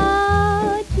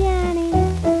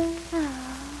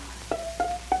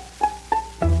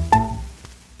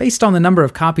 Based on the number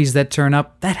of copies that turn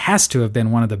up, that has to have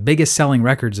been one of the biggest selling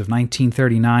records of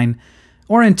 1939.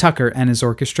 Orrin Tucker and his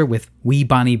orchestra with Wee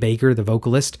Bonnie Baker, the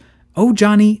vocalist. Oh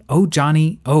Johnny, oh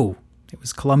Johnny, oh. It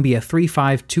was Columbia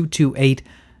 35228,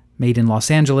 made in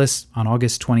Los Angeles on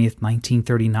August 20th,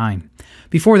 1939.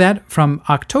 Before that, from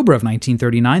October of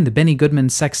 1939, the Benny Goodman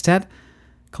Sextet,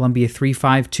 Columbia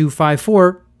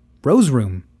 35254, Rose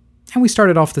Room. And we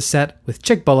started off the set with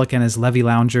Chick Bullock and his Levy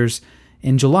Loungers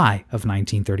in July of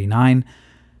 1939,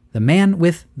 The Man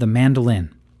with the Mandolin.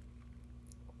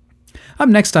 Up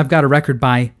next, I've got a record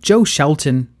by Joe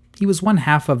Shelton. He was one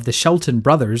half of the Shelton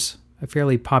Brothers, a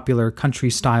fairly popular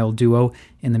country-style duo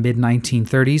in the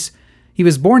mid-1930s. He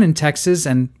was born in Texas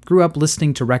and grew up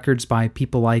listening to records by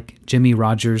people like Jimmy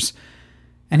Rogers.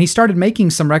 And he started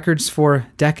making some records for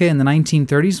Decca in the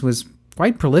 1930s, was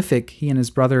quite prolific. He and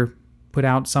his brother put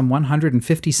out some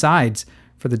 150 sides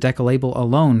for the Decca label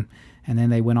alone, and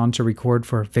then they went on to record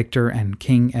for Victor and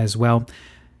King as well.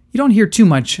 You don't hear too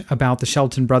much about the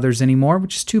Shelton Brothers anymore,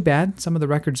 which is too bad. Some of the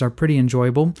records are pretty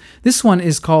enjoyable. This one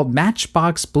is called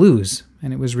Matchbox Blues,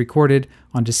 and it was recorded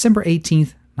on December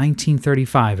 18th,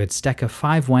 1935. It's Decca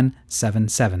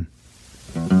 5177.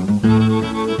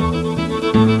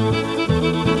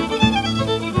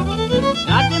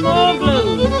 Got them old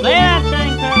blues. Play that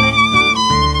thing, Curly.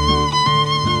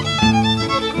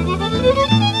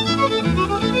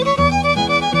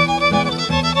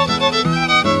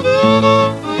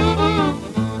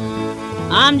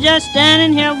 I'm just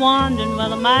standing here wondering will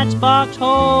the matchbox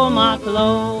hold my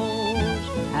clothes.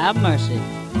 Have mercy.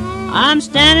 I'm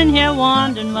standing here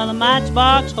wondering will the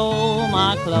matchbox hold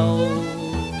my clothes.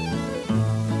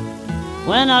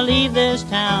 When I leave this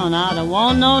town, I don't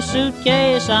want no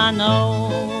suitcase, I know.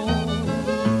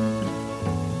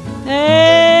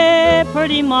 Hey,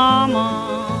 pretty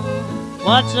mama,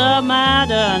 what's the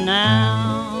matter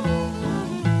now?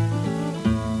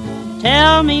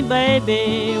 Tell me,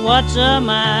 baby, what's the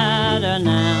matter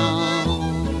now?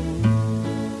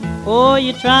 Oh,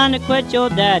 you're trying to quit your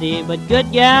daddy, but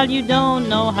good gal, you don't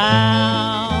know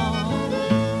how.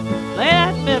 Play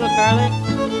that fiddle, Curly.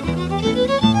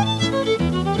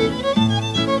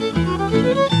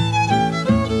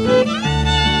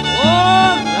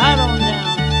 Oh, right on down.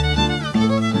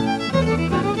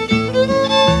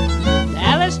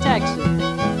 Dallas, Texas.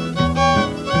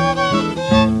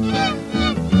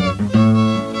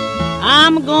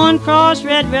 I'm going across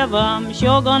Red River, I'm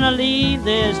sure gonna leave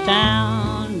this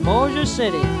town, Bossier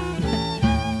City.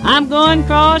 I'm going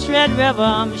across Red River,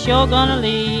 I'm sure gonna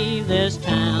leave this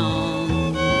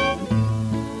town.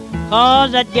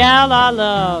 'Cause that gal I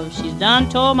love, she's done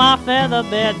tore my feather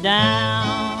bed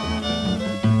down.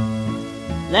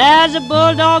 There's a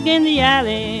bulldog in the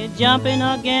alley, jumping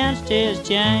against his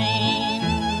chain.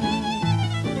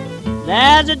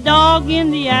 There's a dog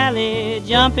in the alley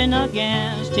jumping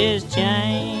against his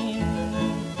chain.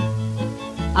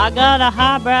 I got a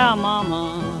highbrow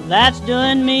mama that's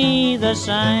doing me the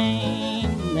same.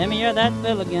 Let me hear that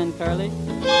fill again, Curly.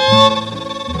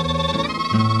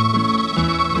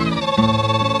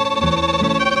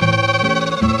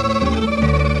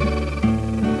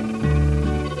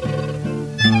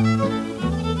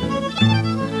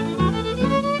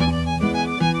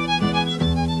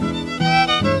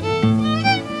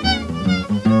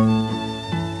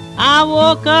 I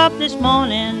woke up this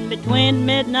morning between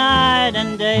midnight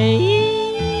and day.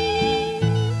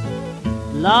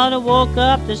 Lord, I woke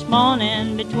up this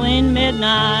morning between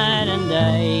midnight and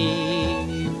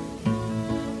day.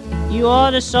 You ought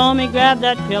to saw me grab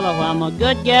that pillow while my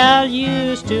good gal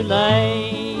used to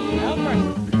lay.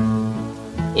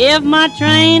 If my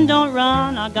train don't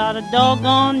run, I got a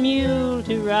doggone mule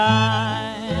to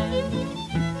ride.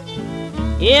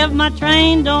 If my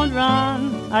train don't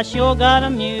run, I sure got a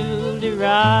mule to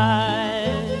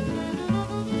ride.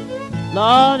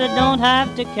 Lord, I don't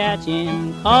have to catch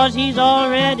him, 'cause he's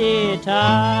already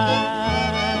tied.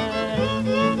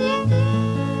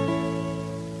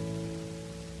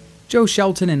 Joe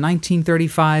Shelton in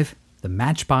 1935, The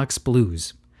Matchbox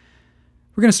Blues.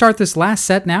 We're going to start this last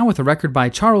set now with a record by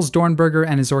Charles Dornberger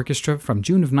and his orchestra from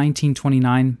June of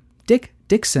 1929. Dick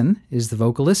Dixon is the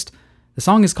vocalist. The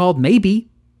song is called Maybe,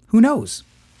 Who Knows?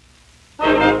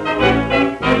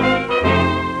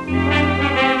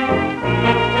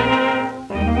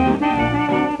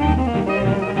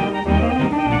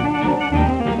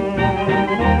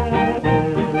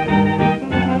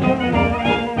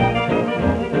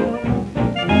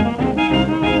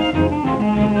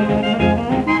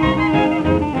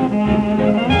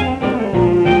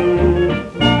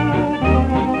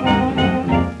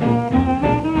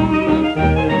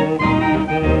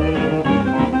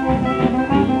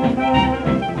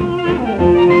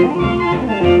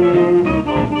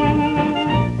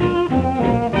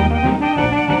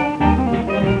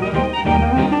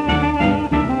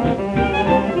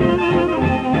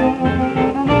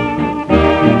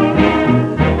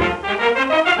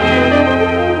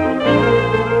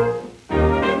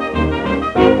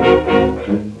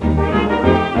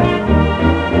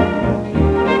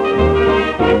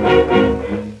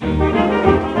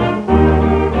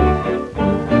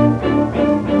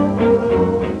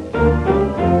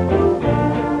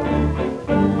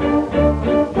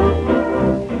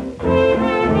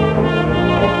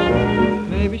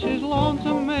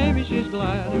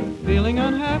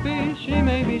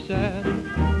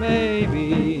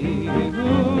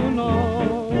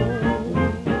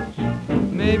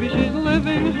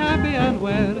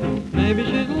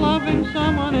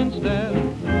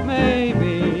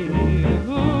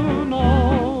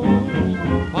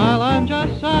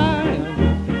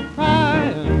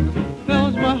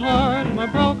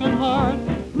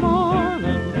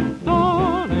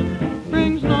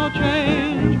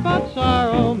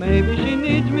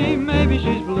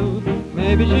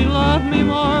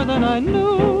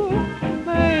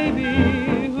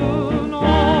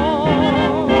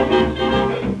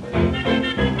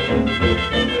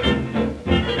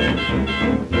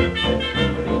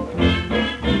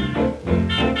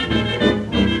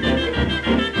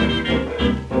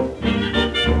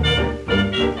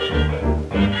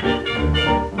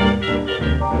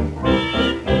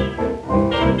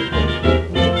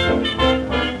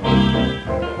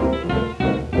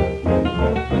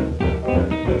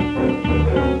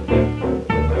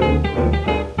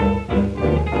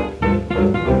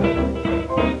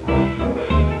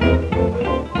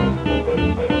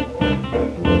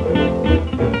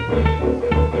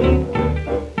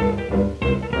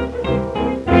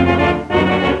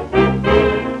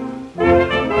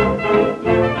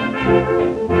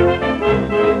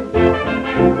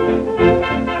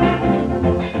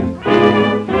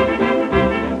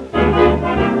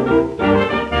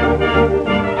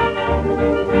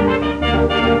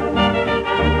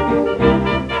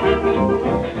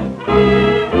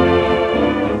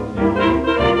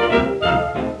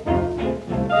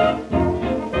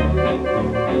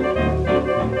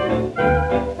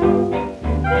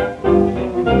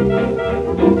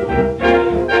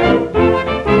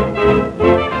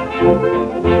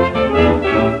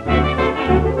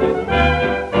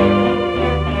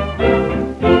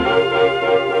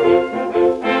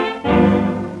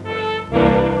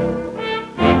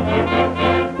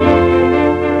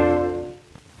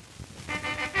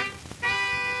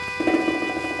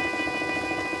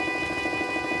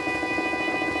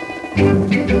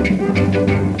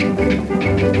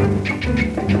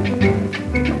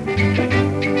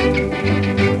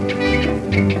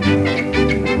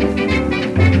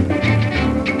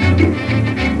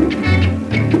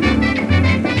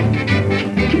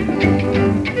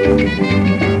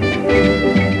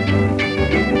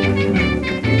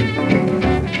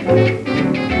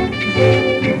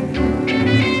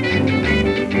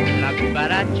 La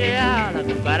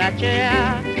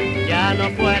cucarachea, ya no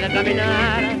puede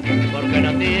caminar, porque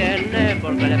no tiene,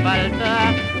 porque le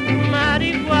falta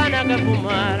marihuana que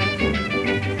fumar.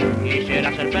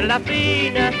 Quisiera ser perla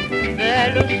fina,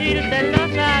 de lucirte en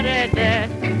los aretes,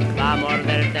 pa'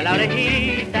 morderte la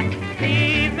orejita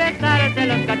y besarte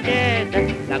los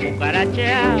cachetes. La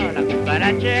cucarachea,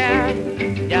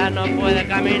 ya no puede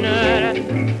caminar,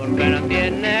 porque no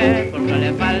tiene, porque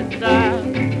le falta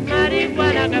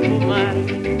marihuana que fumar.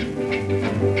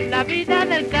 La vida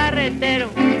del carretero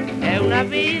es una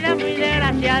vida muy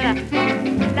desgraciada.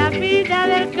 La vida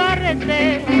del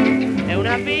carretero es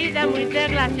una vida muy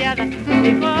desgraciada.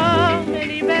 Ni come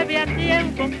ni bebe a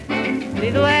tiempo, ni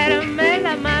duerme en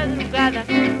la madrugada.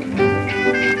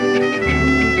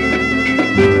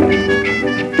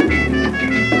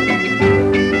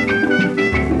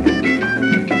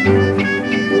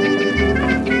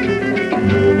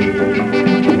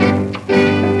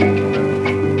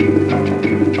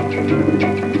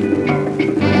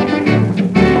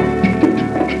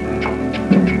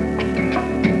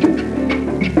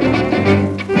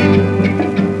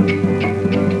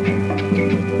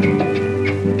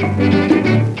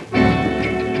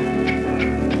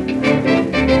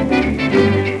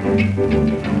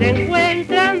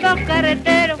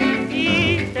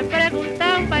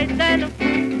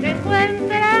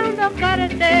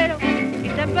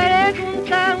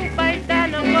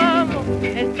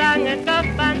 Están estos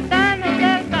pantanos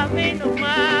del camino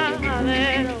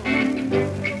majadero.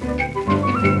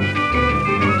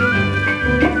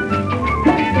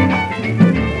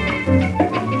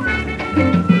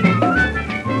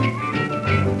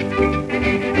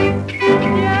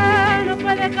 Ya no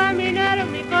puede caminar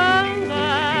mi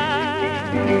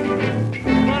conga,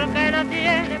 porque no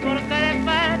tiene, porque le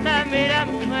falta, mira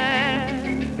mujer.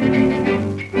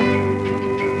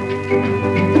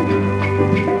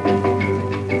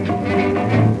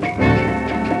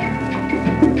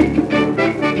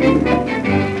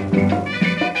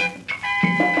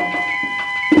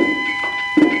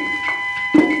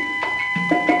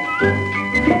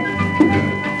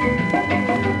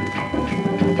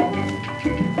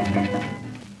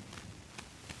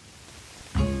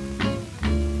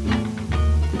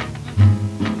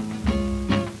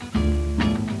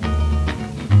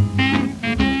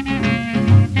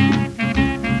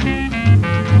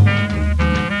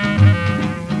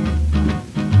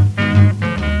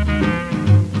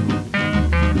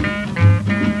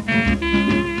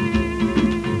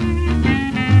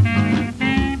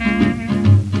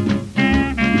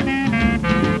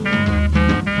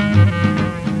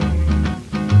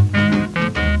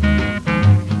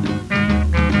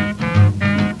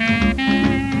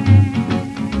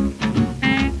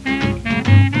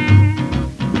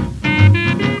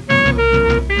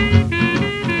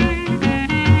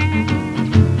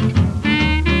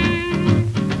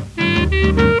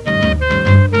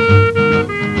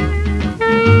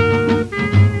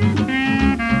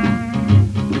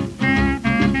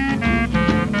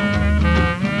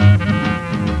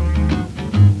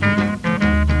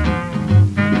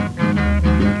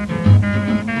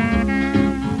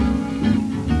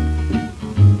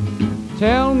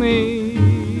 Tell me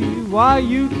why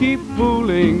you keep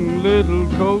fooling little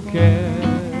coquette,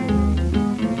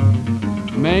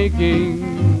 making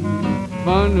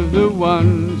fun of the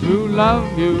ones who love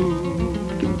you,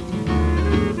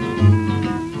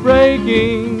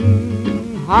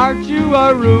 breaking hearts you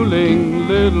are ruling,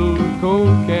 little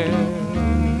coquette,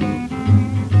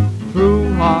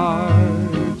 true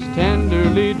hearts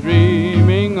tenderly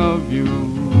dreaming of you.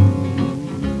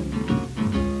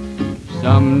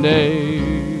 Someday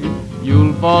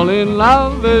you'll fall in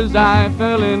love as I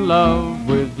fell in love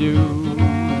with you.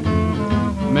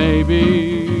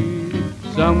 Maybe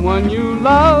someone you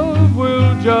love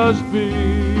will just be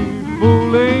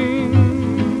fooling,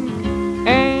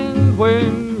 and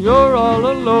when you're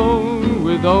all alone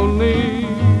with only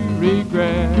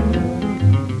regret,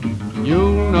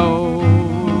 you'll know,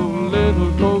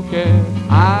 little coquette,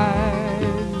 I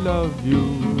love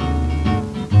you.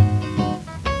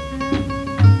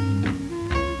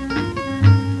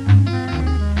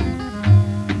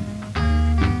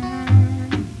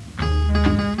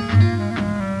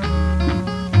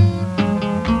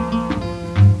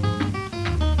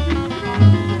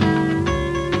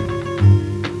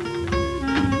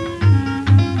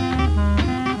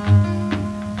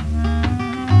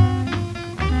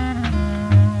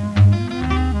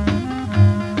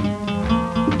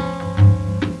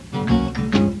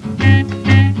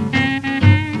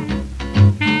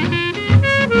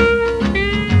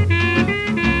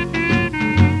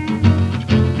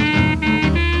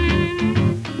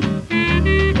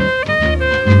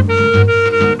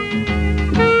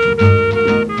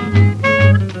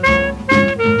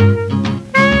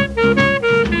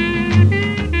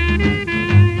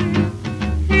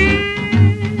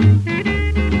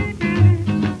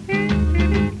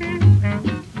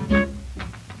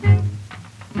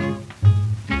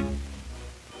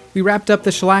 We wrapped up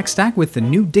the Shellac Stack with the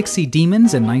New Dixie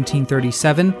Demons in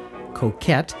 1937,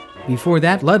 Coquette. Before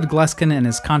that, Lud Gluskin and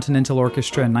his Continental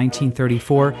Orchestra in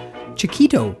 1934.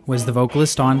 Chiquito was the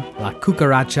vocalist on La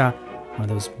Cucaracha, one of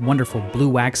those wonderful blue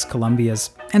wax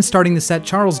Columbias. And starting the set,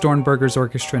 Charles Dornberger's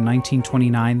orchestra in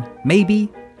 1929.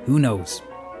 Maybe, who knows?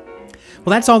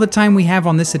 Well, that's all the time we have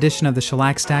on this edition of the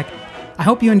Shellac Stack. I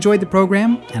hope you enjoyed the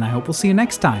program, and I hope we'll see you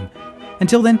next time.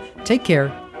 Until then, take care.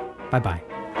 Bye-bye.